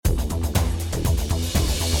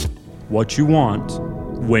what you want,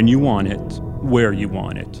 when you want it, where you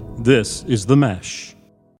want it. This is The Mesh.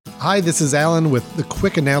 Hi, this is Alan with the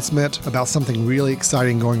quick announcement about something really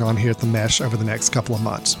exciting going on here at The Mesh over the next couple of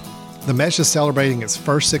months. The Mesh is celebrating its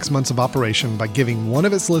first 6 months of operation by giving one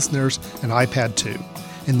of its listeners an iPad 2.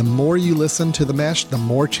 And the more you listen to The Mesh, the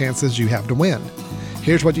more chances you have to win.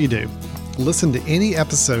 Here's what you do. Listen to any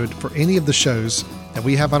episode for any of the shows that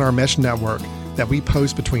we have on our Mesh network that we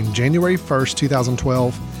post between January 1st,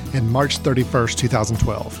 2012 and March 31st,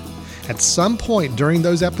 2012. At some point during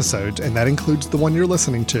those episodes, and that includes the one you're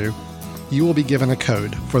listening to, you will be given a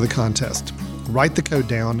code for the contest. Write the code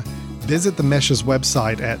down, visit the Mesh's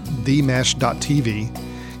website at themesh.tv,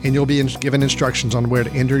 and you'll be given instructions on where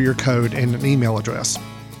to enter your code and an email address.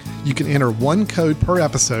 You can enter one code per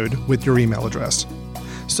episode with your email address.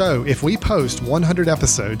 So if we post 100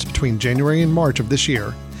 episodes between January and March of this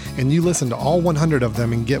year, and you listen to all 100 of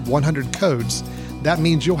them and get 100 codes, that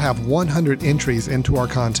means you'll have 100 entries into our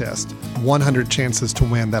contest, 100 chances to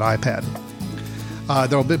win that iPad.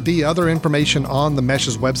 There will be other information on the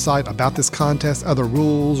Mesh's website about this contest, other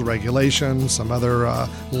rules, regulations, some other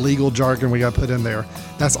legal jargon we got to put in there.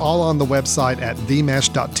 That's all on the website at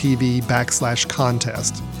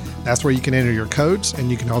themesh.tv/contest. That's where you can enter your codes,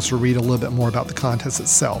 and you can also read a little bit more about the contest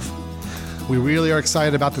itself. We really are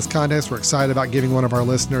excited about this contest. We're excited about giving one of our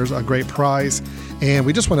listeners a great prize. And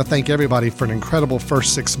we just want to thank everybody for an incredible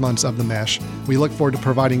first 6 months of The Mesh. We look forward to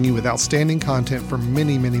providing you with outstanding content for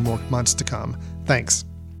many, many more months to come. Thanks.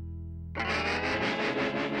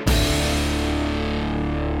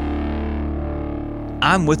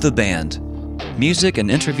 I'm with the band. Music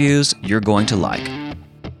and interviews you're going to like.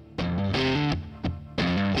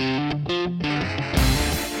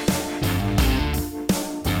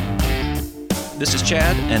 This is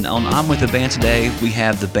Chad, and on I'm with the band today, we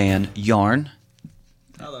have the band Yarn.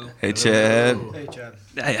 Hello. Hey, Chad. Hey, Chad.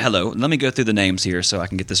 Hey, hello. Let me go through the names here so I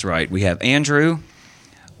can get this right. We have Andrew,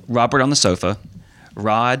 Robert on the sofa,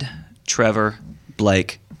 Rod, Trevor,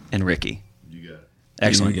 Blake, and Ricky. You got it.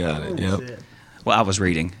 Excellent. You got it, yep. Well, I was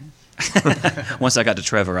reading. Once I got to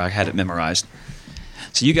Trevor, I had it memorized.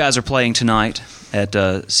 So you guys are playing tonight at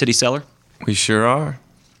City Cellar? We sure are.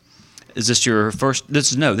 Is this your first?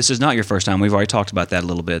 This is not your first time. We've already talked about that a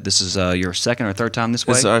little bit. This is your second or third time this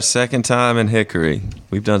way? This is our second time in Hickory.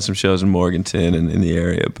 We've done some shows in Morganton and in the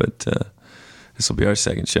area, but this will be our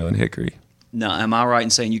second show in Hickory. Now, am I right in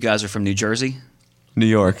saying you guys are from New Jersey? New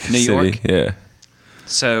York City, yeah.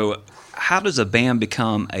 So how does a band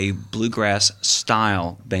become a bluegrass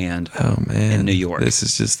style band in New York? This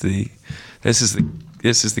is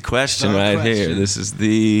the question right here. This is the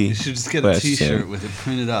You should just get question. a T-shirt with it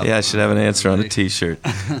printed up. Yeah, I should have an answer on a T-shirt.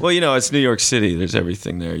 Well, it's New York City. There's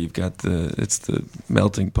everything there. You've got it's the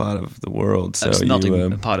melting pot of the world. So It's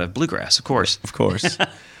melting pot of bluegrass, of course. Of course.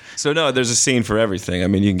 So no, there's a scene for everything. I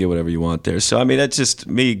mean, you can get whatever you want there. So I mean, that's just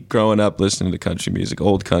me growing up listening to country music,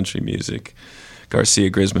 old country music, Garcia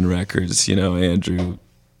Grisman records. Andrew,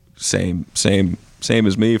 same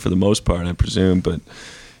as me for the most part, I presume, but.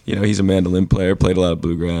 He's a mandolin player, played a lot of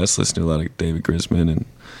bluegrass, listened to a lot of David Grisman, and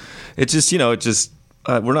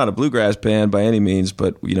we're not a bluegrass band by any means,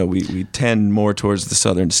 but we tend more towards the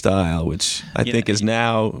Southern style, which I think is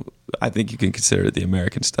now, I think you can consider it the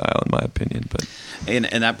American style, in my opinion. But and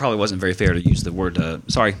that probably wasn't very fair to use the word.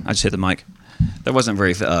 Sorry, I just hit the mic. That wasn't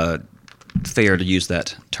very fair to use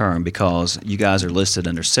that term because you guys are listed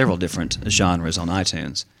under several different genres on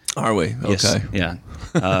iTunes. Are we? Yes, Okay. yeah.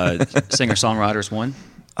 Singer-songwriters one.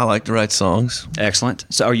 I like to write songs. Excellent.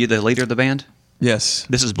 So are you the leader of the band? Yes.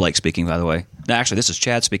 This is Blake speaking, by the way. No, actually, this is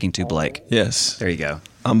Chad speaking to Blake. Yes. There you go.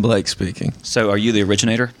 I'm Blake speaking. So are you the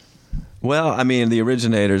originator? Well, I mean, the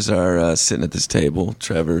originators are sitting at this table.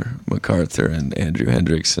 Trevor MacArthur and Andrew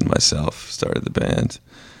Hendricks and myself started the band,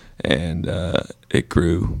 and it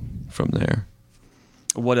grew from there.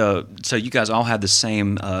 So you guys all had the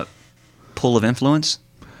same pool of influence?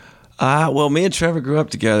 Well, me and Trevor grew up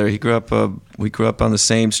together. We grew up on the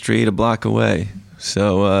same street a block away.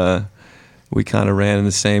 So we kind of ran in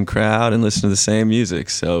the same crowd and listened to the same music.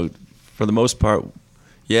 So for the most part,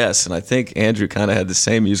 yes. And I think Andrew kind of had the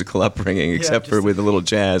same musical upbringing, except for with a little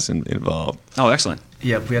jazz involved. Oh, excellent.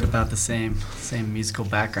 Yep, we had about the same musical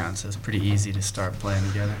background, so it's pretty easy to start playing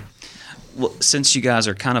together. Well, since you guys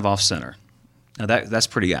are kind of off-center, now that's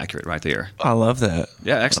pretty accurate right there. I love that.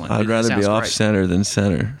 Yeah, excellent. I'd rather be off-center than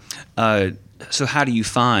center. So how do you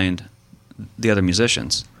find the other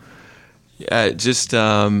musicians? Yeah, just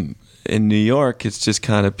in New York, it's just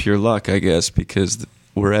kind of pure luck, I guess, because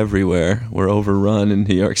we're everywhere. We're overrun in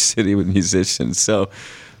New York City with musicians. So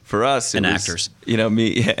for us, actors,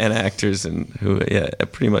 me and actors, and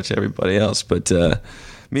pretty much everybody else. But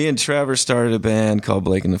me and Trevor started a band called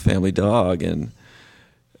Blake and the Family Dog, and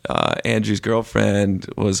Andrew's girlfriend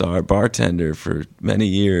was our bartender for many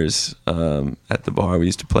years at the bar we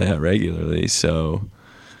used to play at regularly. So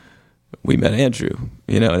we met Andrew,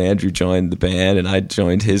 and Andrew joined the band, and I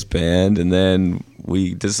joined his band, and then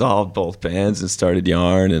we dissolved both bands and started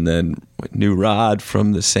Yarn, and then knew Rod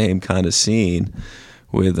from the same kind of scene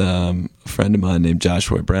with a friend of mine named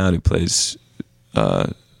Joshua Brown, who plays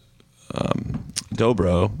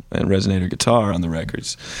dobro and resonator guitar on the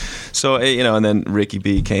records. So, and then Ricky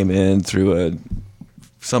B came in through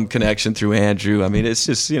some connection through Andrew. I mean, it's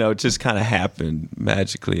just, it just kind of happened,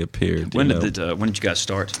 magically appeared. When did you guys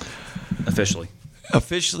start officially?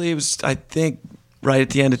 Officially, it was, I think, right at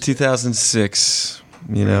the end of 2006,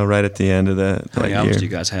 right at the end of that How many year. albums do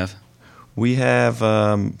you guys have? We have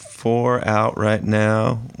 4 out right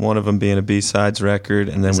now, one of them being a B-sides record.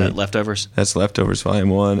 And then Is that Leftovers? That's Leftovers Volume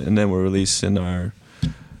 1, and then we're releasing our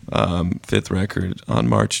 5th record on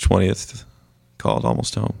March 20th called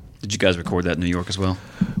Almost Home. Did you guys record that in New York as well?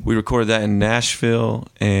 We recorded that in Nashville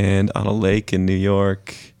and on a lake in New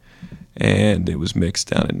York, and it was mixed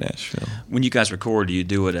down in Nashville. When you guys record, do you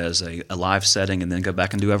do it as a live setting and then go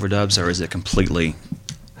back and do overdubs, or is it completely...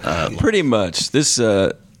 Pretty much. This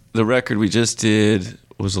the record we just did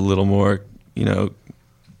was a little more,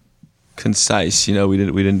 concise.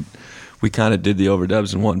 We kind of did the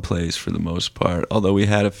overdubs in one place for the most part, although we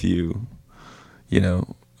had a few,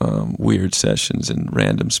 weird sessions in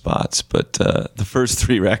random spots. But the first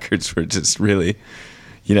 3 records were just really,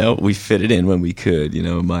 we fit it in when we could,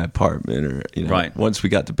 in my apartment or, Right. Once we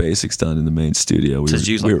got the basics done in the main studio. Did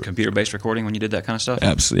you use computer-based recording when you did that kind of stuff?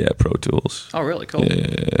 Absolutely, yeah, Pro Tools. Oh, really? Cool.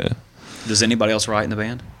 Yeah. Does anybody else write in the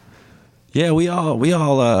band? Yeah, we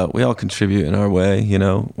all contribute in our way.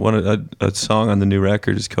 A song on the new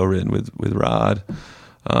record is co-written with Rod,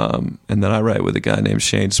 and then I write with a guy named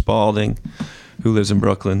Shane Spalding, who lives in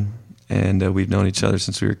Brooklyn, and we've known each other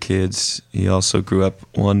since we were kids. He also grew up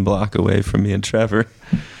 1 block away from me and Trevor,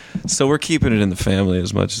 so we're keeping it in the family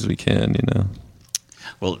as much as we can.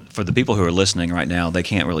 Well, for the people who are listening right now, they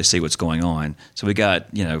can't really see what's going on. So we got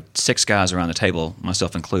 6 guys around the table,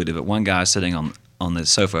 myself included, but 1 guy sitting on the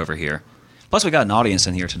sofa over here. Plus, we got an audience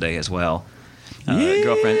in here today as well.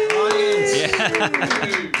 Girlfriend. Audience.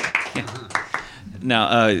 Yeah.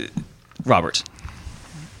 Now, Robert.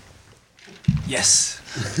 Yes.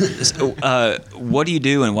 What do you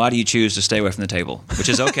do, and why do you choose to stay away from the table? Which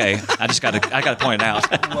is okay. I got to point it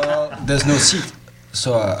out. Well, there's no seat,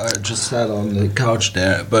 so I just sat on the couch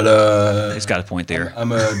there. But He's got a point there.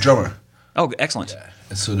 I'm a drummer. Oh, excellent.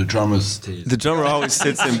 So the drummer stays. The drummer always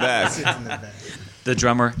sits in back. The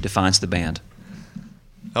drummer defines the band.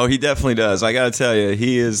 Oh, he definitely does. I got to tell you,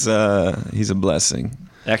 he's a blessing.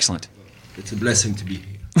 Excellent. It's a blessing to be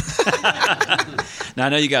here. Now, I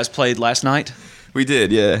know you guys played last night We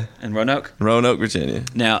did, yeah. in Roanoke. Roanoke, Virginia.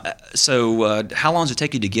 Now, how long does it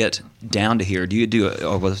take you to get down to here? Do you do it?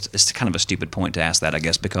 Or well, it's kind of a stupid point to ask that, I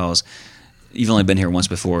guess, because you've only been here once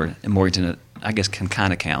before. In Morganton, I guess, can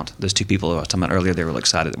kind of count. Those 2 people I was talking about earlier, they were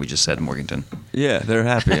excited that we just said Morganton. Yeah, they're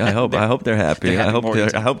happy. I hope they're happy. They're happy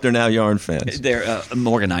I hope they're now Yarn fans. They're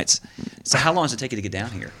Morganites. So how long does it take you to get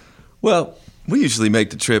down here? Well, we usually make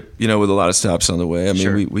the trip, with a lot of stops on the way. I mean,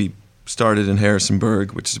 Sure. we started in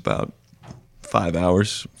Harrisonburg, which is about 5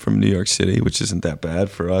 hours from New York City, which isn't that bad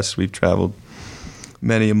for us. We've traveled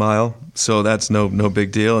many a mile, so that's no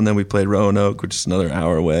big deal. And then we played Roanoke, which is another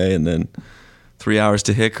hour away, and then 3 hours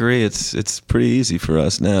to Hickory. It's pretty easy for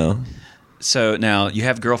us now. So now you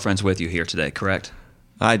have girlfriends with you here today, correct?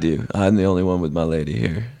 I do. I'm the only one with my lady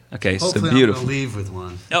here. Okay. So, Hopefully, beautiful. I'm going to leave with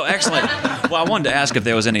one. oh, excellent. Well, I wanted to ask if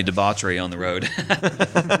there was any debauchery on the road.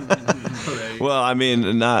 Well, I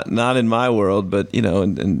mean, not in my world, but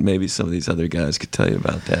and maybe some of these other guys could tell you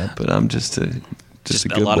about that. But I'm just a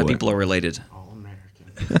good a lot boy. of people are related. All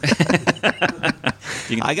American.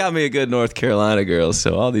 I got me a good North Carolina girl,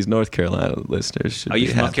 so all these North Carolina listeners should Are you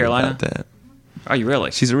be from North happy Carolina? about that. Are you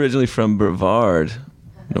really? She's originally from Brevard,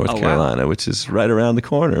 North Oh, wow. Carolina, which is right around the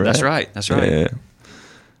corner, right? That's right. That's right. Yeah.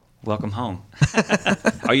 Welcome home.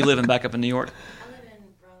 Are you living back up in New York? I live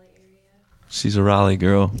in Raleigh area. She's a Raleigh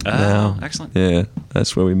girl Oh, now. excellent. Yeah,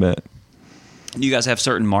 that's where we met. Do you guys have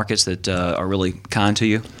certain markets that are really kind to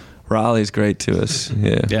you? Raleigh's great to us.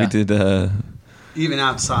 Yeah, Yeah. we did Even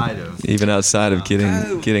outside of. even outside of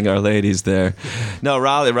getting our ladies there. No,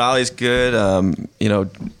 Raleigh's good.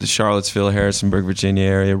 The Charlottesville, Harrisonburg, Virginia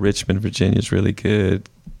area, Richmond, Virginia is really good.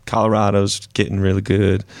 Colorado's getting really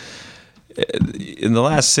good. In the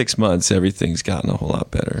last 6 months, everything's gotten a whole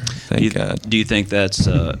lot better. Thank God. Do you think that's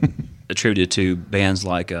attributed to bands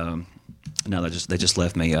like? No, they just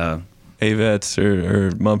left me. Avets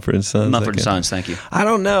or Mumford and Sons. Mumford and Sons, thank you. I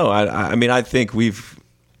don't know. I mean, I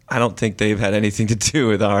don't think they've had anything to do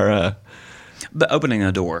with our. But opening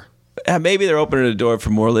a door. Maybe they're opening the door for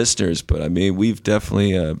more listeners, but I mean, we've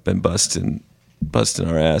definitely been busting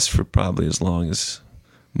our ass for probably as long as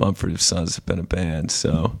Mumford and Sons have been a band.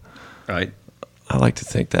 So, Right. I like to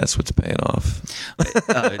think that's what's paying off.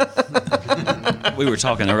 We were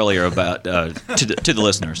talking earlier about to the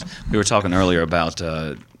listeners. We were talking earlier about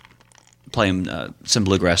playing some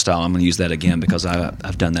bluegrass style. I'm going to use that again because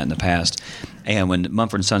I've done that in the past. And when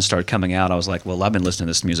Mumford & Sons started coming out, I was like, well, I've been listening to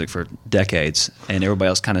this music for decades, and everybody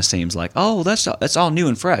else kind of seems like, oh, that's all new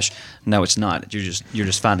and fresh. No, it's not. You're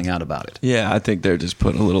just finding out about it. Yeah, I think they're just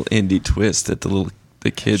putting a little indie twist that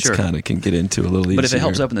the kids Sure. kind of can get into a little easier. But if it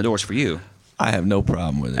helps open the doors for you, I have no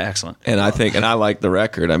problem with it. Excellent. And I like the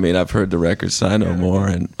record. I mean, I've heard the record, so I know more,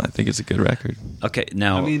 and I think it's a good record. okay.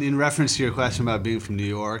 Now, I mean, in reference to your question about being from New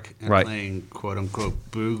York and Right. playing "quote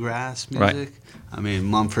unquote" bluegrass Right. music, I mean,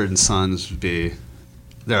 Mumford and Sons would be.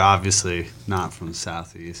 They're obviously not from the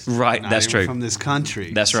Southeast. Right, Not that's even true. From this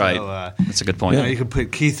country. that's So, right. That's a good point. You know, you could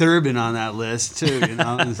put Keith Urban on that list too. You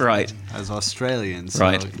know, as, Right. as Australian. So,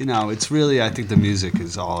 Right. You know, it's really. I think the music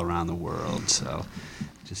is all around the world. So,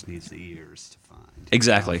 it just needs the ears to find.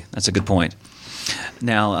 Exactly. That's a good point.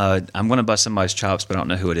 Now, I'm going to bust somebody's chops, but I don't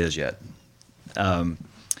know who it is yet. It's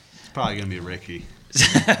probably gonna be Ricky.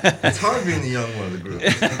 It's hard being the young one of the group.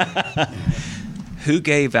 Who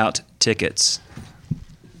gave out tickets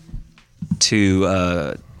to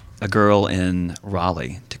a girl in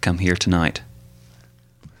Raleigh to come here tonight?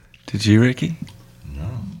 Did you, Ricky? No.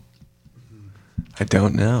 I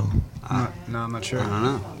don't know. No, I'm not sure. I don't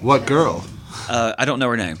know what girl. I don't know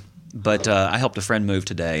her name, but I helped a friend move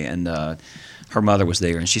today, and her mother was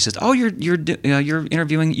there, and she says, "Oh, you're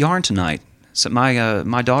interviewing Yarn tonight. So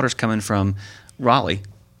my daughter's coming from Raleigh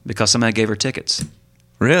because somebody gave her tickets."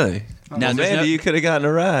 Really? Now, there's Mandy, no- you could have gotten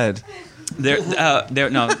a ride. No.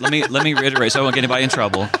 Let me reiterate, so I won't get anybody in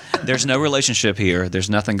trouble. There's no relationship here. There's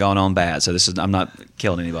nothing going on bad. So I'm not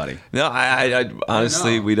killing anybody. No, I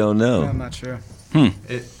honestly, know. we don't know. I'm not sure.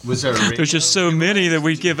 Was there a radio? There's just so many that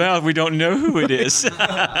we give out. We don't know who it is.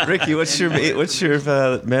 Ricky, what's your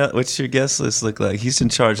guest list look like? He's in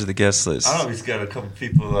charge of the guest list. I don't know. He's got a couple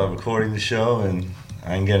people recording the show, and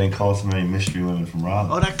I ain't getting calls from any mystery women from Raleigh.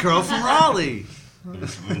 Oh, that girl from Raleigh.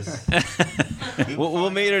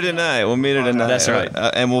 We'll meet her tonight. That's right.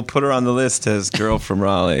 And we'll put her on the list as girl from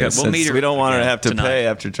Raleigh. Yeah, we'll since meet her we don't want her to again have to tonight. pay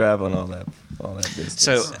after traveling all that distance.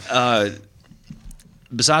 So,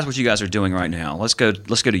 besides what you guys are doing right now, let's go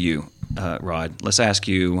to you, Rod. Let's ask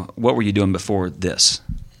you, what were you doing before this?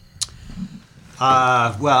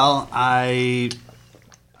 Well, I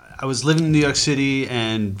was living in New York City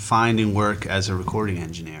and finding work as a recording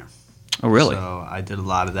engineer. Oh, really? So I did a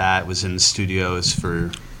lot of that. Was in the studios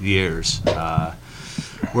for years.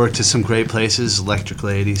 Worked at some great places, Electric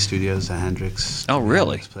Lady Studios at Hendrix. Oh,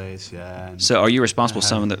 really? Hendrix Place, yeah. And So, are you responsible for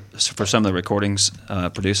some of the recordings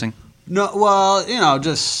producing? no, well, you know,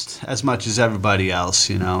 just as much as everybody else,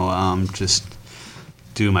 you know, just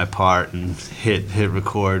do my part and hit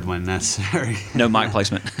record when necessary. No mic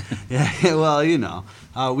placement. Yeah, well, you know,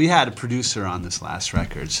 we had a producer on this last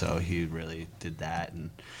record, so he really did that,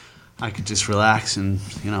 and I could just relax and,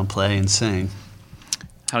 you know, play and sing.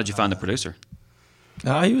 How did you find the producer?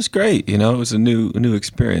 He was great. You know, it was a new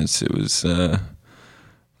experience. It was.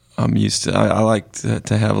 I'm used to. I like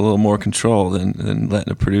to have a little more control than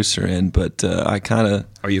letting a producer in. But I kind of.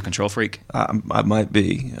 Are you a control freak? I might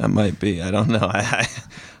be. I don't know.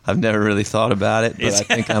 I've never really thought about it, but I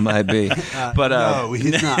think I might be. But No,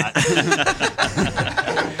 he's not.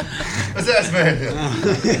 What's that, man?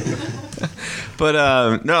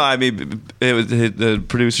 But no, I mean, the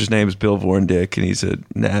producer's name is Bill Vorndick, and he's at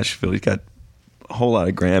Nashville. He's got a whole lot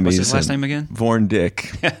of Grammys. What's his last and name again?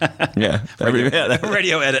 Vorndick. Yeah.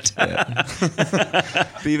 Radio edit.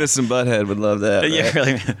 Beavis and Butthead would love that. Right? Yeah,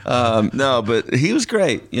 really. No, but he was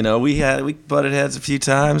great. You know, we butted heads a few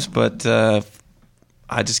times, but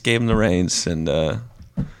I just gave him the reins, and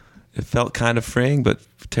it felt kind of freeing, but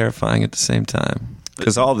terrifying at the same time.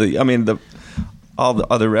 Because all the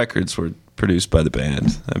other records were produced by the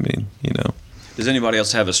band. I mean, you know. Does anybody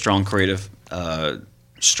else have a strong creative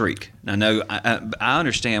streak? I know I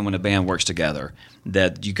understand when a band works together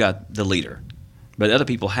that you got the leader, but other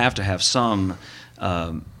people have to have some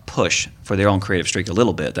push for their own creative streak a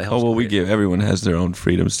little bit. Everyone has their own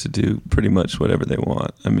freedoms to do pretty much whatever they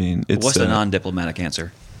want. I mean, it's what's the non-diplomatic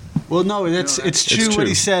answer? Well, no, it's true what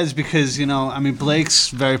he says because, you know, I mean, Blake's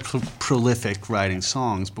very prolific writing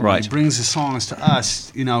songs, but when Right. he brings the songs to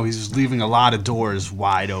us, you know, he's leaving a lot of doors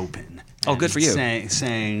wide open. Oh, good for you.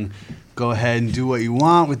 Saying, go ahead and do what you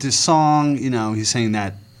want with this song. He's saying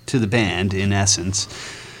that to the band in essence.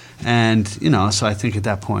 And, so I think at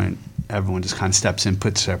that point, everyone just kind of steps in,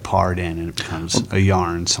 puts their part in, and it becomes a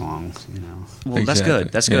yarn song, Well, that's Exactly.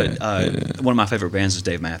 good. That's good. One of my favorite bands is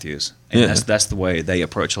Dave Matthews, and that's the way they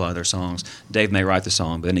approach a lot of their songs. Dave may write the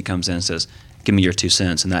song, but then he comes in and says, "Give me your 2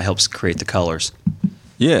 cents," and that helps create the colors.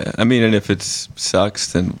 Yeah, I mean, and if it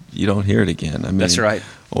sucks, then you don't hear it again. I mean, That's right.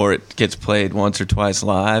 Or it gets played once or twice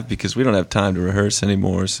live because we don't have time to rehearse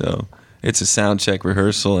anymore. So it's a sound check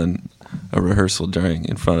rehearsal and a rehearsal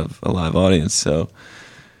in front of a live audience. So,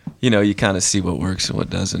 you kind of see what works and what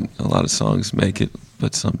doesn't. A lot of songs make it,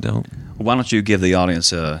 but some don't. Why don't you give the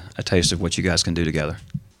audience a taste of what you guys can do together?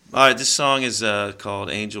 All right, this song is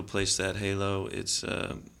called Angel Place That Halo. It's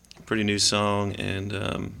a pretty new song, and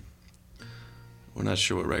we're not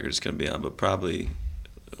sure what record it's going to be on, but probably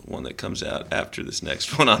one that comes out after this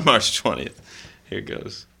next one on March 20th. Here it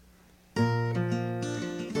goes.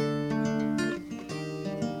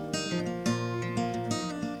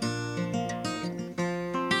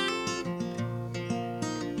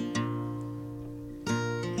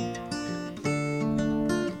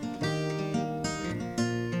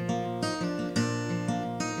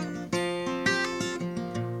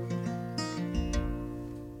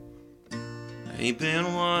 Ain't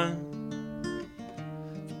been one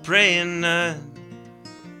for praying none,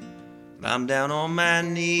 but I'm down on my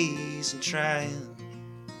knees and trying.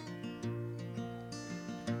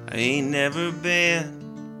 I ain't never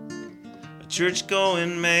been a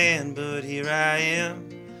church-going man, but here I am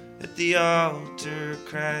at the altar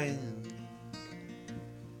crying.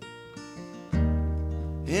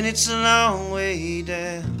 And it's a long way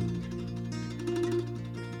down,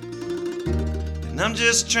 and I'm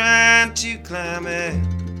just trying to climb it.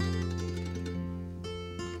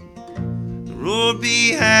 The road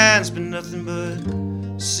behind's been nothing but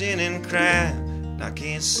sin and crime, and I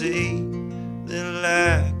can't say that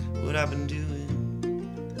I like what I've been doing.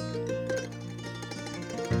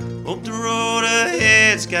 Hope the road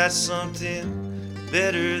ahead's got something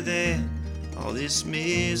better than all this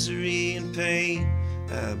misery and pain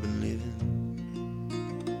I've been living.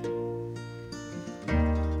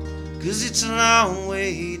 'Cause it's a long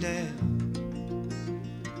way down,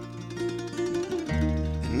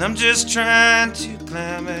 and I'm just trying to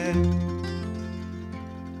climb it.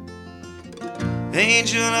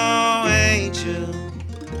 Angel, oh angel,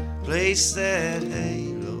 place that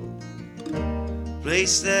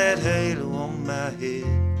halo on my head.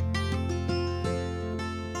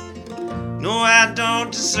 No, I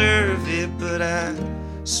don't deserve it, but I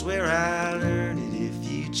swear I'll earn it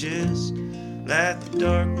if you just light the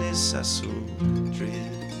darkness I so dread.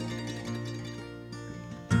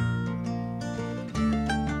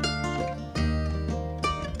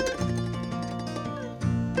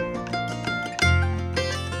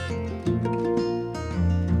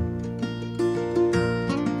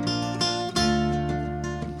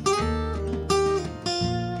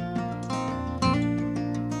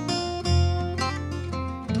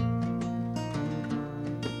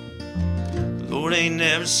 The Lord ain't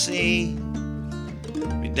never seen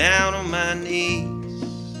me down on my knees,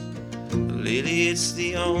 but lately it's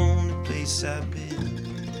the only place I've been.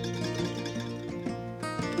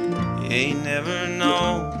 He ain't never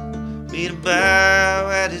known me to bow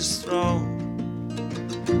at his throne,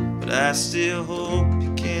 but I still hope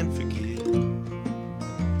you can forget.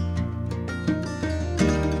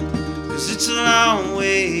 'Cause it's a long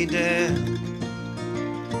way down,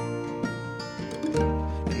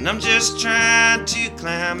 and I'm just trying to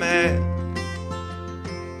climb it.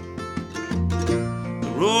 The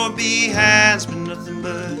road behind's been nothing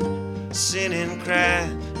but sin and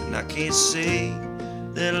crime, and I can't say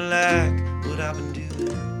that I like what I've been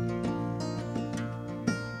doing.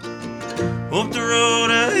 Hope the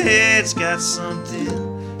road ahead's got something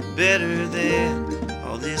better than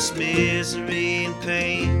all this misery and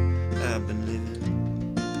pain I've been living.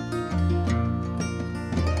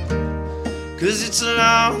 'Cause it's a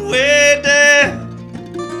long way down,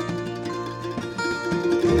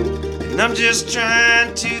 and I'm just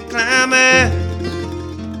trying to climb it.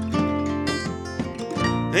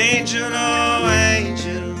 Angel, oh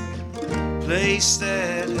angel, place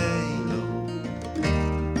that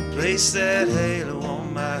halo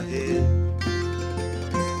on my head.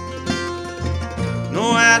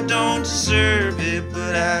 No, I don't deserve it,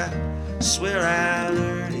 but I swear I'll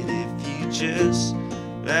earn it if you just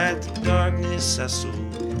light the darkness I so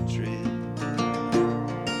dread.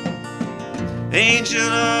 Angel,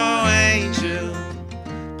 oh angel,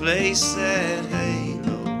 place that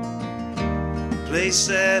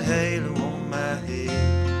halo on my head.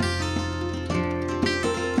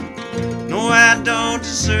 I don't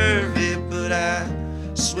deserve it, but I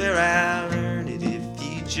swear I'll earn it if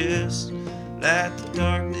you just light the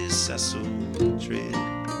darkness I so dread.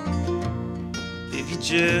 If you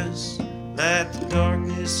just light the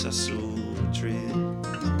darkness I so dread.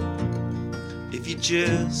 If you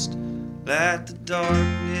just light the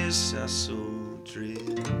darkness I so dread.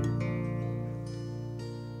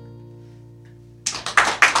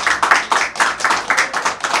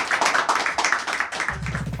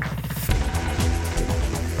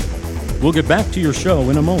 We'll get back to your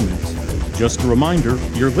show in a moment. Just a reminder,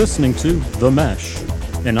 you're listening to The Mesh,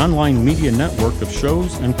 an online media network of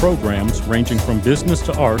shows and programs ranging from business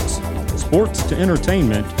to arts, sports to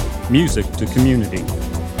entertainment, music to community.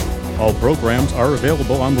 All programs are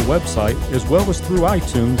available on the website as well as through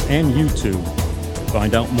iTunes and YouTube.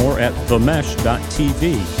 Find out more at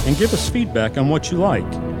themesh.tv and give us feedback on what you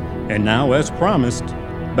like. And now, as promised,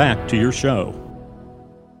 back to your show.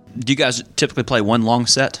 Do you guys typically play one long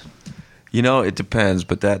set? You know, it depends,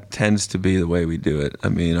 but that tends to be the way we do it. I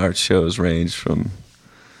mean, our shows range from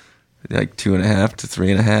like 2.5 to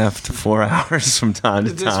 3.5 to 4 hours from time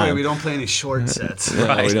to time. This way, we don't play any short sets. No,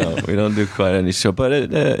 Right. we don't. We don't do quite any show, but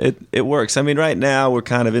it works. I mean, right now we're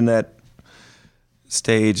kind of in that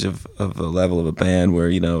stage of a level of a band where,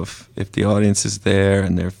 you know, if the audience is there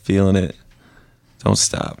and they're feeling it, don't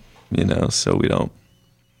stop. You know, so we don't,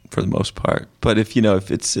 for the most part. But if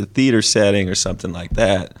it's a theater setting or something like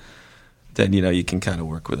that, then, you know, you can kind of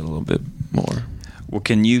work with it a little bit more. Well,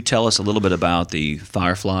 can you tell us a little bit about the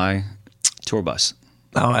Firefly tour bus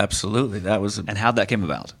Oh, absolutely. That was and how that came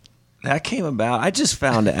about? That came about. I just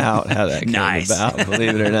found out how that came Nice. about,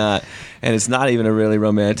 believe it or not. And it's not even a really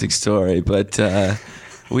romantic story, but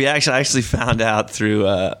we actually found out through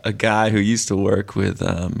a guy who used to work with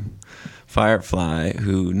Firefly,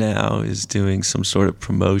 who now is doing some sort of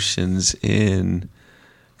promotions in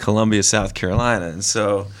Columbia, South Carolina. And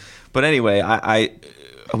so, but anyway,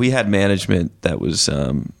 we had management that was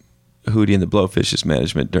Hootie and the Blowfish's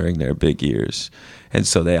management during their big years. And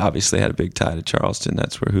so they obviously had a big tie to Charleston.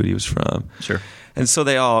 That's where Hootie was from. Sure. And so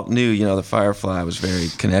they all knew, you know, the Firefly was very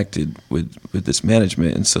connected with this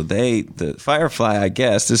management. And so the Firefly, I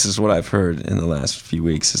guess, this is what I've heard in the last few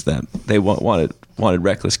weeks, is that they wanted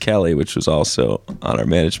Reckless Kelly, which was also on our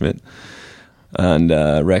management. And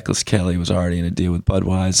Reckless Kelly was already in a deal with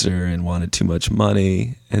Budweiser and wanted too much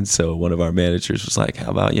money. And so one of our managers was like,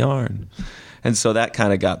 how about Yarn? And so that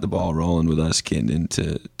kind of got the ball rolling with us getting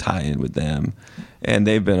into tie in with them. And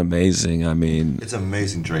they've been amazing. I mean, It's an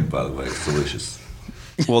amazing drink, by the way. It's delicious.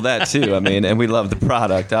 well, that too. I mean, and we love the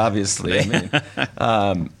product, obviously.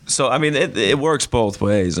 I mean, so I mean, it works both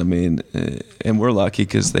ways. I mean, and we're lucky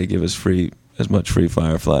because they give us as much free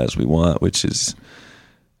Firefly as we want, which is,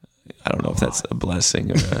 I don't know if that's a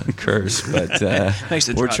blessing or a curse, but Makes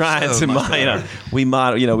the we're drive trying so to, much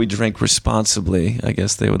better. we drink responsibly. I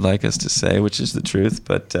guess they would like us to say, which is the truth,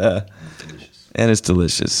 but and it's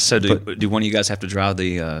delicious. So do one of you guys have to drive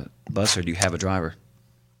the bus, or do you have a driver?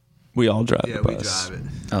 We all drive Yeah, the we bus. drive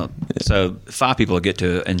it. Oh, so 5 people get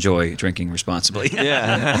to enjoy drinking responsibly.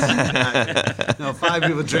 Yeah. No, 5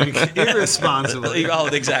 people drink irresponsibly. Oh,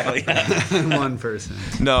 exactly. One person.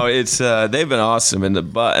 No, it's they've been awesome. And the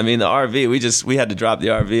RV, we had to drop the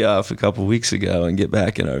RV off a couple weeks ago and get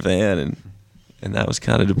back in our van, and that was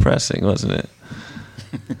kind of depressing, wasn't it?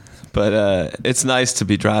 But it's nice to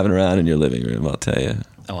be driving around in your living room, I'll tell you.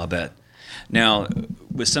 Oh, I bet. Now,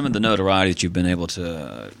 with some of the notoriety that you've been able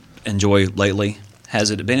to enjoy lately,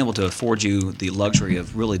 has it been able to afford you the luxury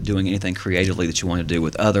of really doing anything creatively that you want to do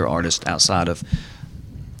with other artists outside of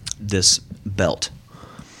this belt?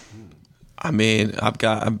 I mean, I've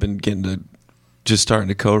been starting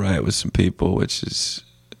to co-write with some people, which is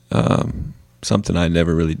something I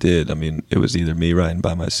never really did. I mean, it was either me writing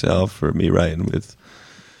by myself or me writing with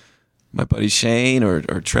my buddy Shane or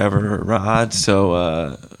Trevor or Rod.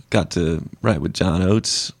 So got to write with John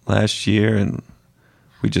Oates last year, and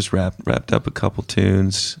we just wrapped up a couple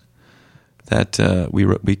tunes that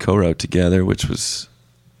we co-wrote together, which was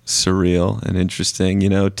surreal and interesting. You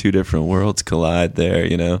know, 2 different worlds collide there.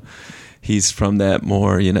 You know, he's from that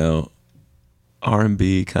more, you know,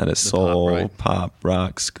 R&B kind of soul, pop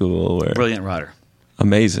rock school. Where Brilliant writer.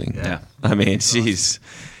 Amazing. Yeah. I mean, she's...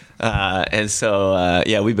 and so,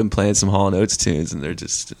 we've been playing some Hall & Oates tunes, and they're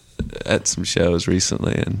just at some shows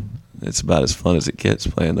recently, and it's about as fun as it gets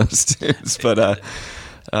playing those tunes. But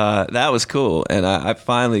that was cool, and I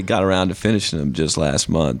finally got around to finishing them just last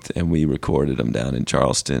month, and we recorded them down in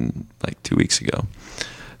Charleston like 2 weeks ago.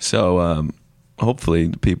 So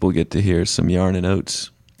hopefully people get to hear some Yarn and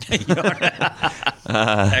Oates.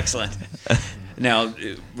 Excellent. Now,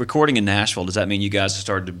 recording in Nashville, does that mean you guys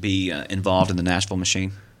started to be involved in the Nashville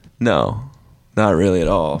machine? No, not really at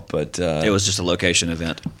all. But it was just a location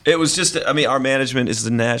event. It was just, I mean, our management is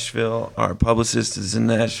in Nashville, our publicist is in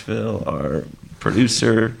Nashville, our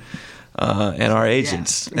producer, and our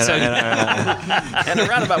agents. Yeah. And a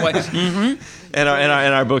roundabout way. Mm-hmm. And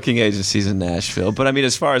our booking agency's in Nashville. But I mean,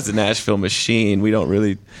 as far as the Nashville machine, we don't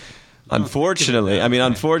really. Unfortunately,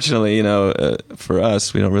 you know, for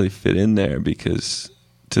us, we don't really fit in there because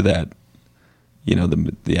to that, you know,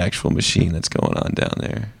 the actual machine that's going on down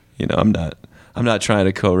there. You know, I'm not trying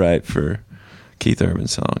to co-write for Keith Urban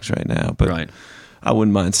songs right now, but right. I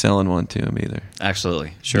wouldn't mind selling one to him either.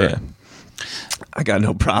 Absolutely, sure. Yeah. I got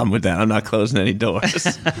no problem with that. I'm not closing any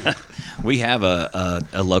doors. We have a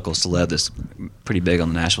local celeb that's pretty big on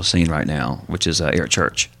the Nashville scene right now, which is Eric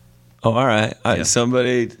Church. Oh, all right. Yeah.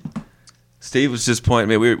 Steve was just pointing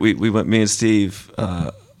me. We went. Me and Steve,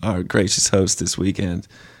 our gracious host this weekend.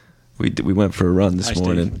 We went for a run this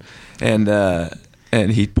morning, and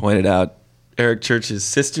he pointed out Eric Church's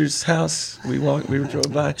sister's house. We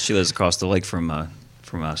drove by. She lives across the lake from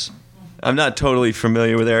us. I'm not totally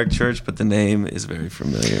familiar with Eric Church, but the name is very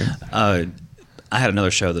familiar. I had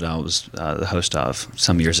another show that I was the host of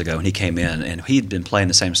some years ago, and he came in, and he'd been playing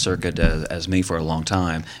the same circuit as me for a long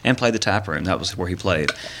time, and played the tap room. That was where he played.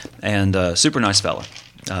 And super nice fella.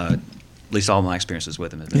 At least all my experiences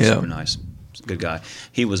with him have been super nice. Good guy.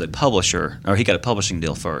 He was a publisher, or he got a publishing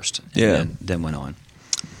deal first, and then went on.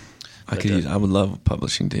 I would love a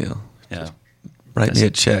publishing deal. Yeah. Write me a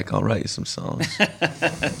check. I'll write you some songs.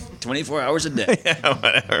 24 hours a day. Yeah,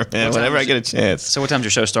 whatever, man. Whenever I get a chance. So what time does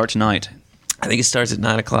your show start tonight? I think it starts at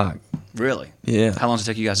 9:00. Really? Yeah. How long does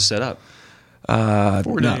it take you guys to set up? 4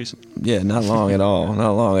 days. Yeah, not long at all.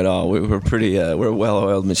 Not long at all. We're pretty. We're a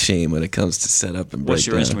well-oiled machine when it comes to setup and breakdown. What's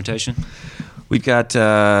your instrumentation? We've got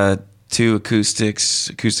 2 acoustics: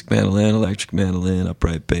 acoustic mandolin, electric mandolin,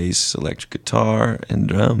 upright bass, electric guitar, and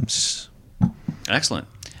drums. Excellent.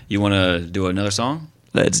 You want to do another song?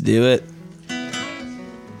 Let's do it.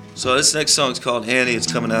 So this next song's called Annie.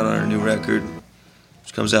 It's coming out on our new record,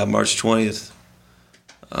 which comes out March 20th.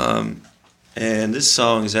 And this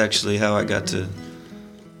song is actually how I got to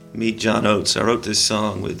meet John Oates. I wrote this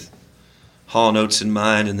song with Hall & Oates in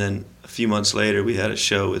mind, and then a few months later we had a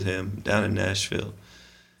show with him down in Nashville.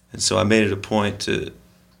 And so I made it a point to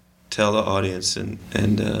tell the audience, and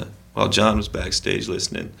while John was backstage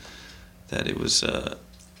listening, that it was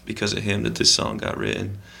because of him that this song got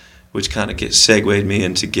written, which kind of segued me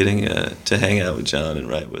into getting to hang out with John and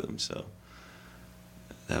write with him. So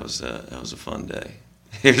that was a fun day.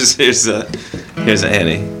 Here's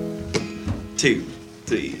Annie. 2,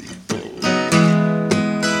 3, 4.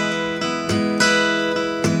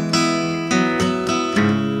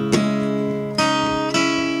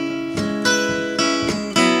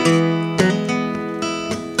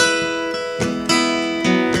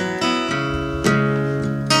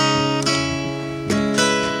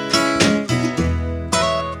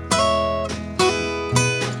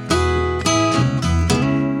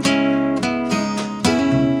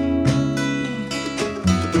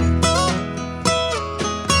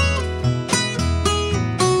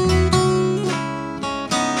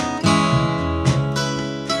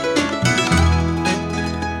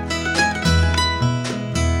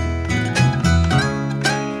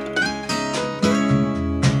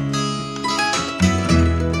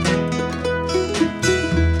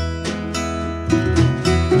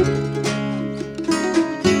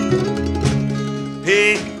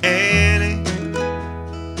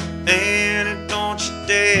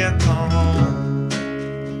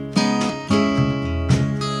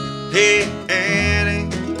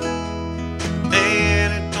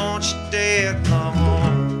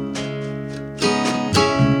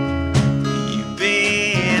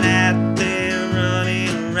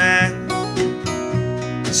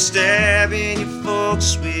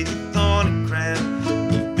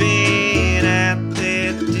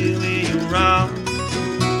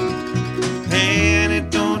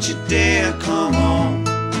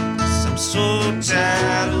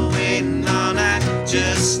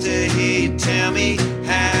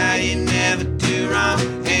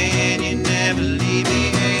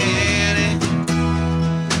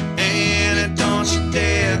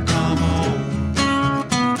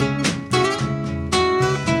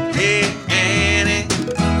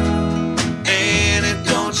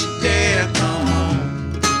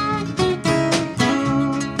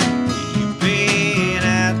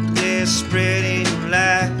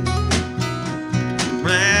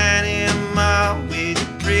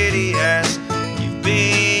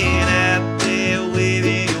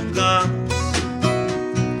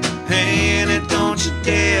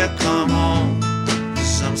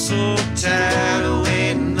 so tired of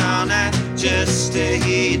waiting all night just to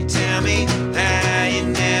hear you tell me how you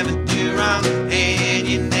never do wrong and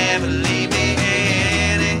you never leave me.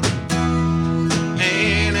 Annie,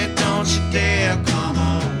 Annie, don't you dare come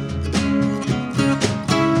home.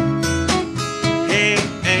 Hey,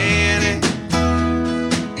 Annie,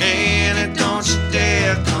 Annie, don't you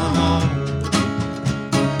dare come home.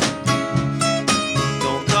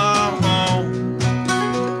 Don't come home,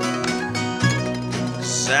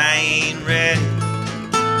 'cause I ain't ready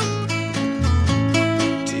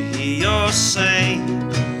to hear your sing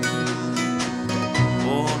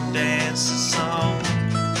or dance a song.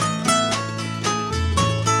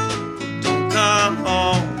 Don't come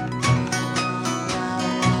home,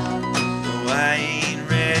 no, I ain't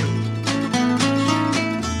ready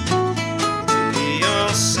to hear your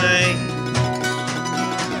sing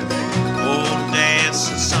or dance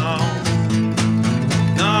a song.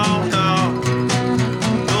 No, no,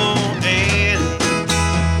 no, Annie.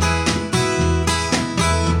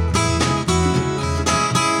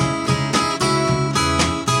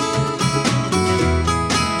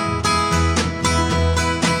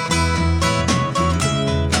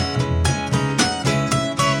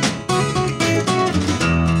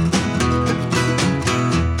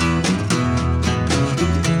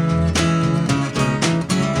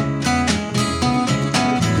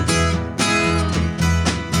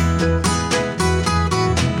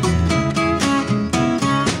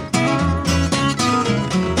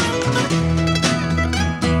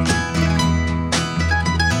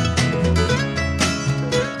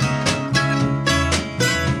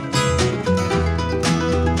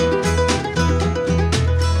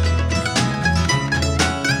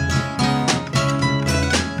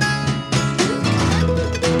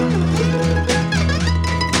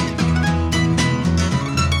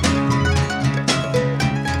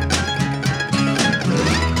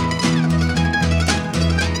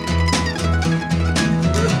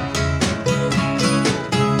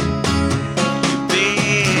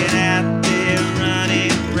 Been out there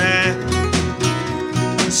running around,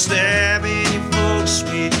 stabbing your folks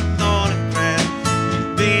with your thorny crown.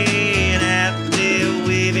 You've been out there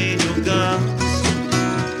waving your guns.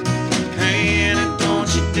 Annie, don't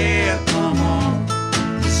you dare come home,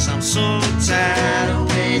 'cause I'm so tired of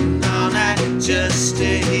waiting all night just to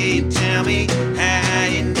hear you tell me how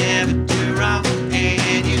you never do wrong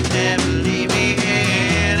and you never leave me.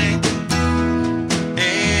 Annie,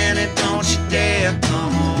 Annie, don't you dare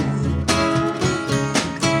come home.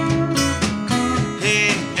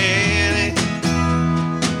 Hey, Annie,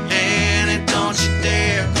 Annie, don't you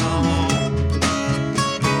dare come home.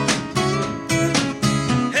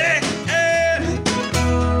 Hey, Annie,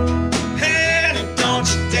 Annie, don't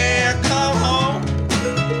you dare come home.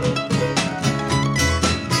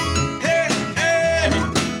 Hey, Annie,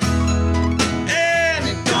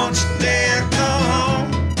 Annie, don't you dare come home.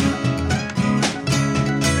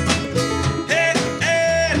 Hey,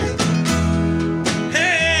 Annie,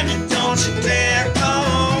 Annie, don't you dare come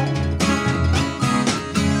home.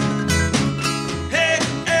 Hey,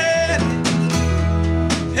 Annie,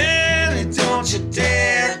 Annie, don't you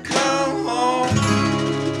dare come home.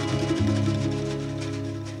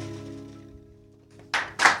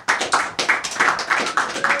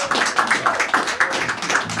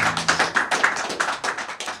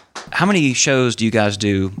 How many shows do you guys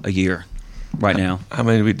do a year right now? How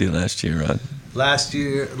many did we do last year, Rod? Last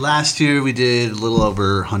year we did a little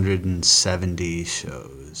over 170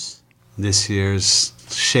 shows. This year's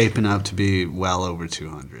shaping up to be well over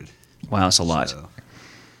 200. Wow, that's a lot. So,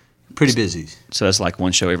 pretty busy. So that's like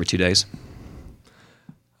one show every 2 days?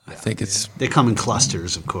 I think it's They come in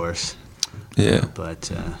clusters, of course, yeah. but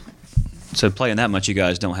So playing that much, you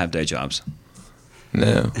guys don't have day jobs.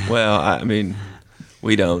 No. Well, I mean,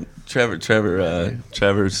 we don't. Trevor's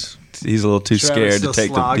he's a little too Trevor's scared to still take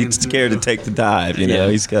the slogging he's scared to through. take the dive. You know,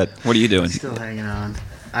 Yeah. he's got. What are you doing? Still hanging on.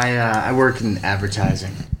 I work in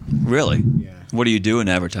advertising. Really? Yeah. What do you do in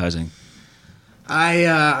advertising?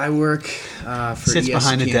 I work for sits ESPN,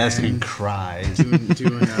 behind a desk and cries.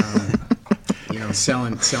 doing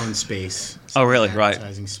selling space. Oh, really? Right.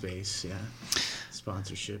 Advertising space, yeah.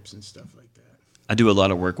 Sponsorships and stuff like that. I do a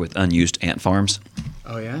lot of work with unused ant farms.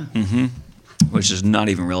 Oh yeah. Mm-hmm. Which is not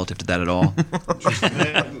even relative to that at all.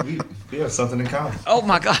 We have something in common. Oh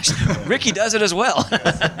my gosh, Ricky does it as well.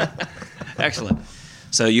 Excellent.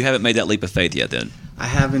 So you haven't made that leap of faith yet, then? I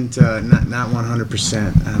haven't, not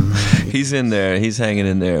 100%. He's in there. He's hanging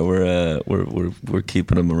in there. We're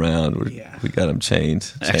keeping him around. We got him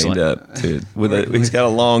chained Excellent. up to he's got a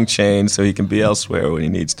long chain so he can be elsewhere when he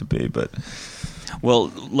needs to be. But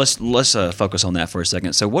Well, let's focus on that for a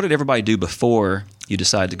second. So, what did everybody do before you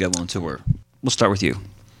decided to go on tour? We'll start with you.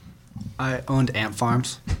 I owned ant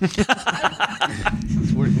farms.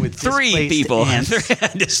 Working with Three displaced people. ants.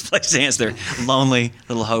 Displaced ants. They're lonely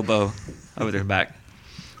little hobo over their back.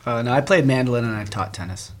 No, I played mandolin and I taught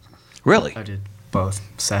tennis. Really? I did both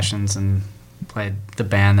sessions and played the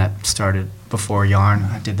band that started before Yarn.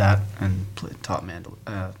 I did that and taught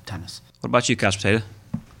tennis. What about you, Couch Potato?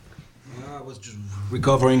 I was just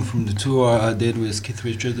recovering from the tour I did with Keith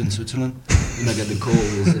Richards in Switzerland. And I got the call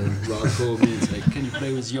with Rod called me and said, "Can you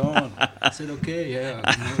play with Yarn?" I said, "Okay, yeah."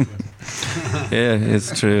 I can over." Yeah,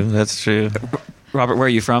 it's true. That's true. Robert, where are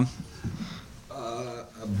you from?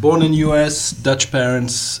 Born in U.S., Dutch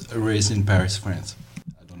parents, raised in Paris, France.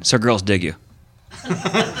 So girls dig you.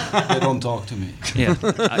 They don't talk to me. Yeah,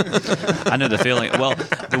 I know the feeling. Well,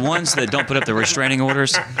 the ones that don't put up the restraining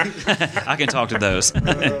orders, I can talk to those.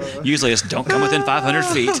 Usually it's don't come within 500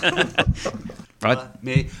 feet. Right?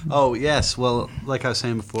 Me? Oh, yes. Well, like I was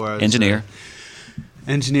saying before, I was Engineer.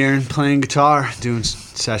 Engineering, playing guitar, doing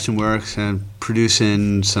session work, and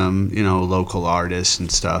producing some, local artists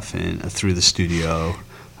and stuff through the studio.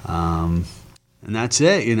 And that's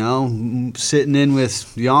it, sitting in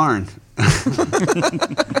with Yarn.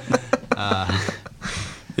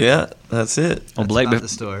 Yeah, that's it. Well, Blake, not the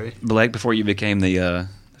story. Blake, before you became the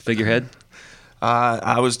figurehead?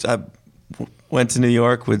 I went to New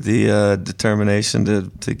York with the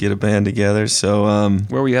determination to get a band together. So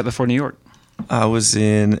where were you at before New York? I was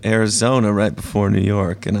in Arizona right before New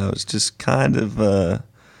York, and I was just kind of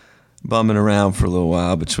bumming around for a little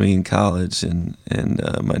while between college and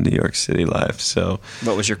my New York City life. So,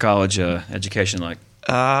 what was your college education like?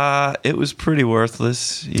 It was pretty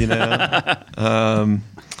worthless,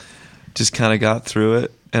 just kind of got through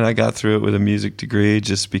it, and I got through it with a music degree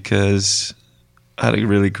just because I had a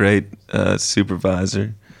really great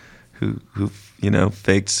supervisor who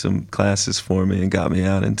faked some classes for me and got me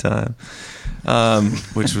out in time,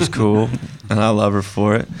 which was cool, and I love her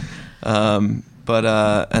for it. But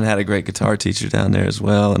and had a great guitar teacher down there as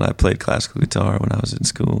well, and I played classical guitar when I was in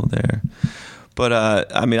school there. But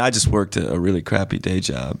I just worked a really crappy day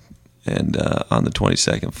job, and on the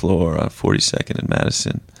 22nd floor on 42nd and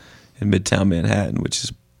Madison in Midtown Manhattan, which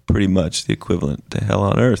is pretty much the equivalent to hell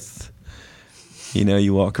on earth.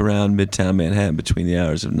 You walk around Midtown Manhattan between the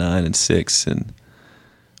hours of 9 and 6, and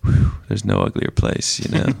there's no uglier place,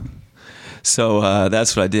 So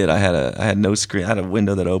that's what I did. I had no screen. I had a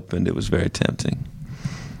window that opened. It was very tempting.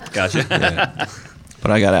 Gotcha. Yeah. But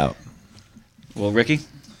I got out. Well, Ricky?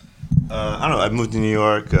 I don't know. I moved to New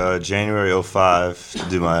York January 2005 to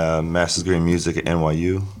do my master's degree in music at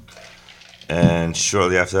NYU. And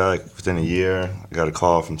shortly after that, like within a year, I got a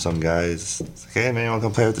call from some guys. It's like, "Hey, man, you want to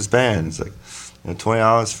come play with this band?" It's like,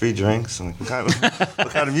 $20, free drinks. I'm like, what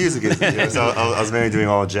kind of music is it? So I was mainly doing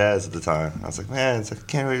all jazz at the time. I was like, man, I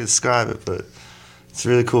can't really describe it, but it's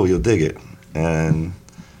really cool. You'll dig it. And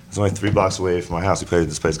it's only 3 blocks away from my house. We played at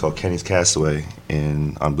this place called Kenny's Castaway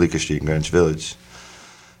on Bleecker Street in Greenwich Village.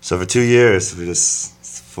 So for 2 years, we just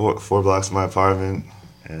 4 blocks from my apartment,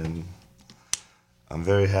 and I'm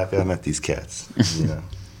very happy I met these cats.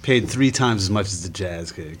 Paid 3 times as much as the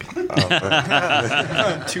jazz gig. 200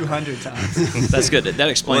 times. That's good. That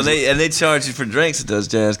explains. Well, they charge you for drinks at those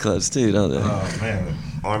jazz clubs too, don't they? Oh man,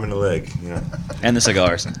 arm and a leg, And the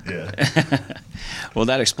cigars. Yeah. Well,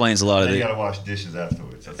 that explains a lot of and the. You gotta wash dishes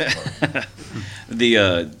afterwards. That's the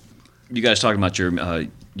part. You guys talking about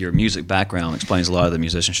your music background explains a lot of the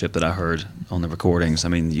musicianship that I heard on the recordings. I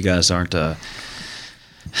mean, you guys aren't.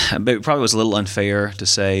 But it probably was a little unfair to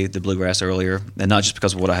say the bluegrass earlier, and not just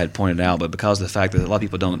because of what I had pointed out, but because of the fact that a lot of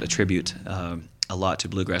people don't attribute a lot to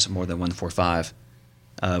bluegrass more than 1-4-5,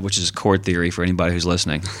 which is chord theory for anybody who's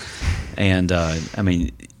listening. And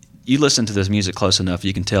you listen to this music close enough,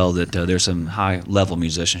 you can tell that there's some high-level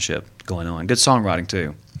musicianship going on. Good songwriting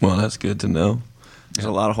too. Well, that's good to know. There's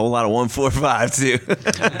a whole lot of 1-4-5 too.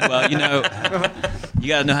 Well, you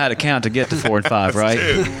got to know how to count to get to 4 and 5, right?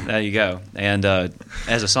 There you go. And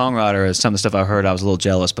as a songwriter, some of the stuff I heard, I was a little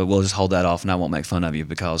jealous, but we'll just hold that off, and I won't make fun of you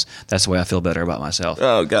because that's the way I feel better about myself.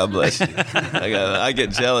 Oh, God bless you. I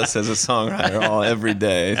get jealous as a songwriter every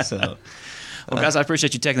day. So, well, guys, I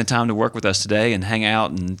appreciate you taking the time to work with us today and hang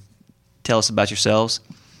out and tell us about yourselves.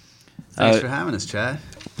 Thanks for having us, Chad.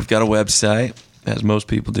 We've got a website, as most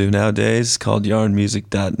people do nowadays. It's called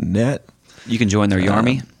yarnmusic.net. You can join their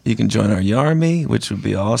Yarmy. You can join our Yarmy, which would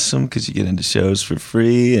be awesome because you get into shows for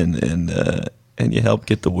free and you help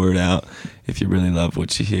get the word out. If you really love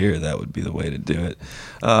what you hear, that would be the way to do it.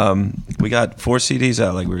 We got 4 CDs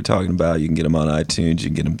out, like we were talking about. You can get them on iTunes. You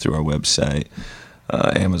can get them through our website.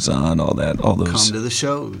 Amazon, all those. Come to the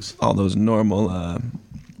shows. All those normal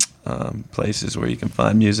places where you can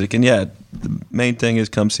find music. And yeah, the main thing is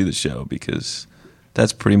come see the show, because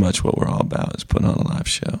that's pretty much what we're all about, is putting on a live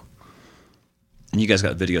show. And you guys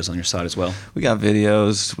got videos on your site as well. We got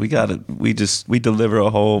videos. We deliver a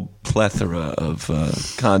whole plethora of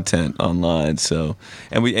content online. So,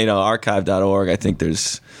 and we, archive.org. I think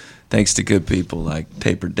there's, thanks to good people like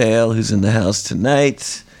Paper Dale, who's in the house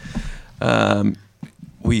tonight.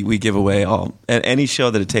 We give away any show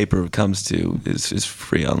that a taper comes to is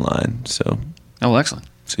free online. So, oh, excellent.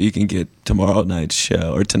 So you can get tomorrow night's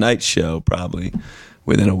show or tonight's show probably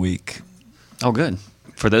within a week. Oh, good.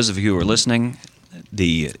 For those of you who are listening,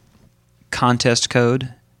 the contest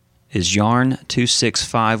code is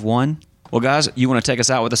YARN2651. Well, guys, you want to take us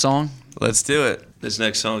out with a song? Let's do it. This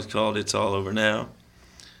next song is called It's All Over Now.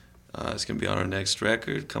 It's going to be on our next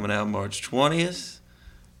record, coming out March 20th.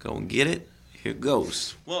 Go and get it. Here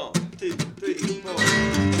goes. 1, 2, 3, 4.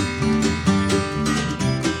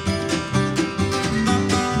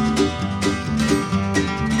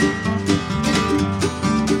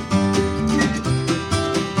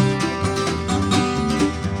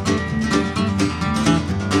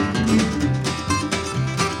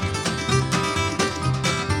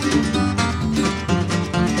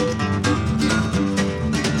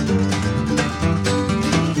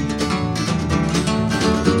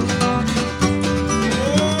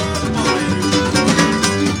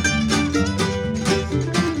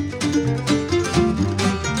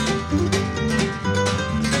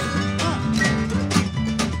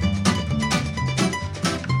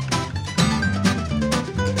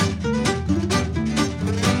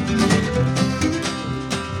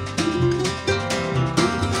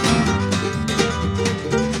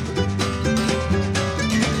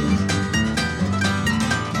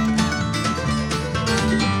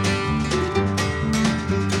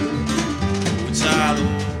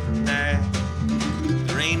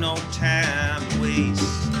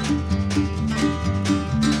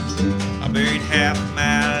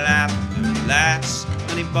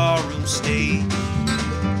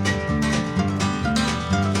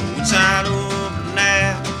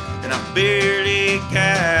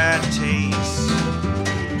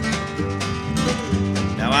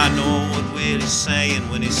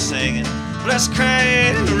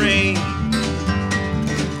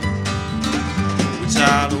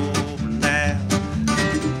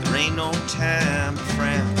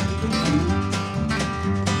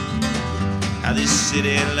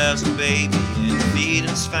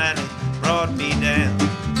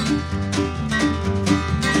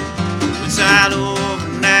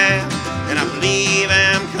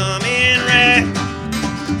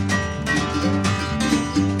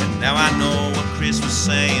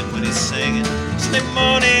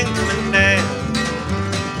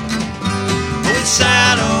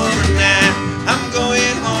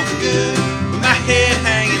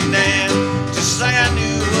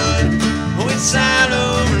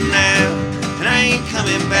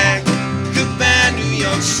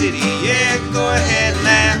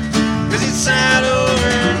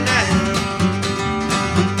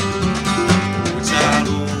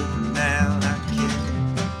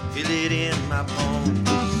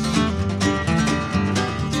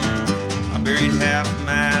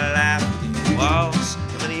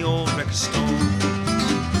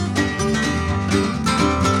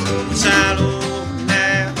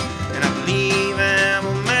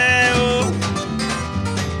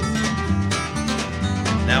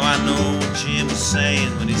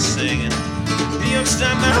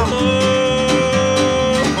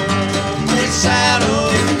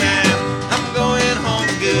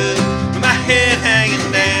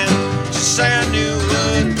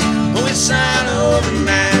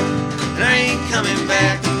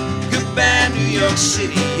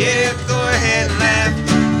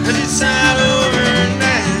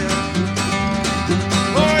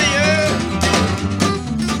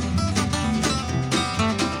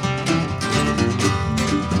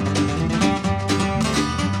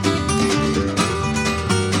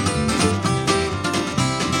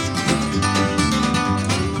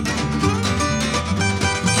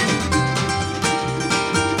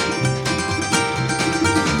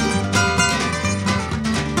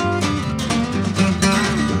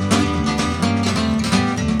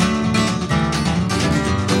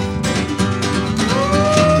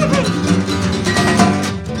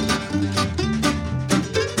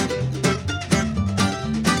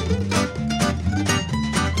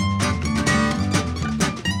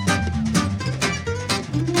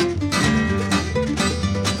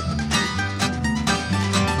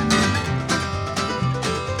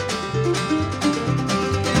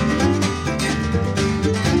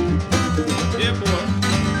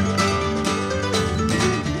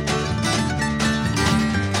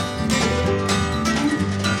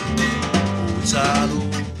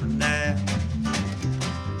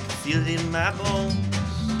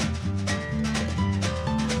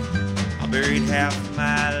 half of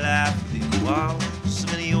my life at the walls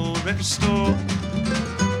of any old record store.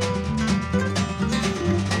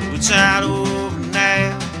 It's out over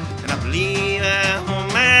now, and I believe I'm on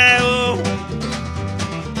my own.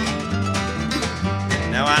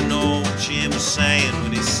 Now I know what Jim was saying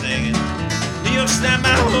when he's singing, New York's not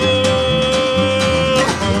my home.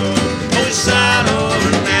 Oh, it's out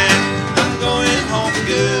over now, I'm going home for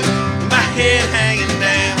good, with my head hanging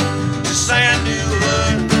down, just like I knew it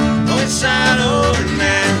would. Oh, it's out over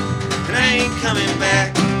now, and I ain't coming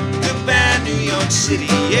back. Goodbye, New York City,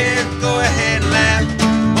 yeah, go ahead and laugh.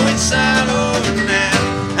 It's all over now,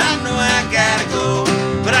 I know I gotta go,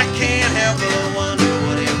 but I can't help but wonder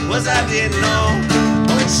what it was I didn't know.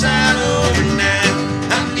 Oh, it's all over now,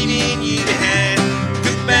 I'm leaving you behind.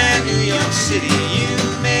 Goodbye, New York City, you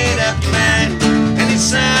made up your mind. And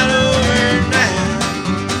it's all over now.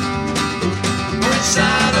 Oh, it's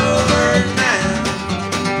all over now.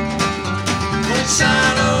 Oh, it's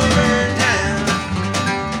all over now.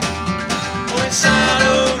 Oh, it's all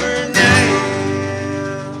over now.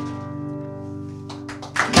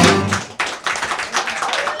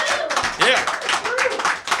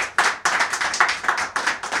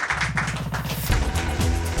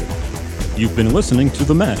 You've been listening to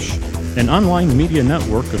The Mesh, an online media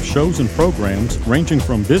network of shows and programs ranging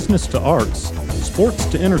from business to arts, sports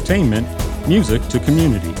to entertainment, music to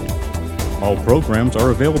community. All programs are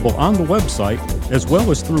available on the website as well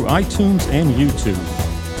as through iTunes and YouTube.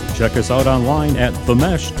 Check us out online at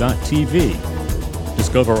themesh.tv.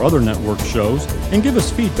 Discover other network shows and give us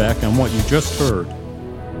feedback on what you just heard.